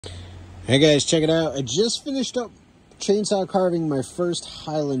Hey guys, check it out. I just finished up chainsaw carving my first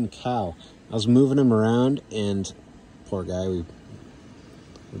Highland cow. I was moving him around and poor guy, we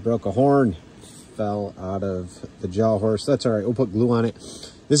broke a horn, fell out of the jaw horse. That's all right, we'll put glue on it.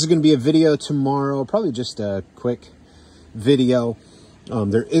 This is gonna be a video tomorrow, probably just a quick video.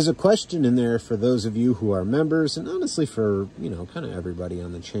 There is a question in there for those of you who are members, and honestly for, kind of everybody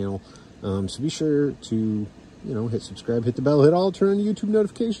on the channel. So be sure to, hit subscribe, hit the bell, hit all, turn on YouTube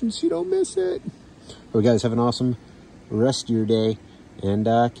notifications so you don't miss it. Well, guys, have an awesome rest of your day,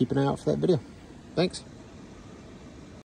 and keep an eye out for that video. Thanks.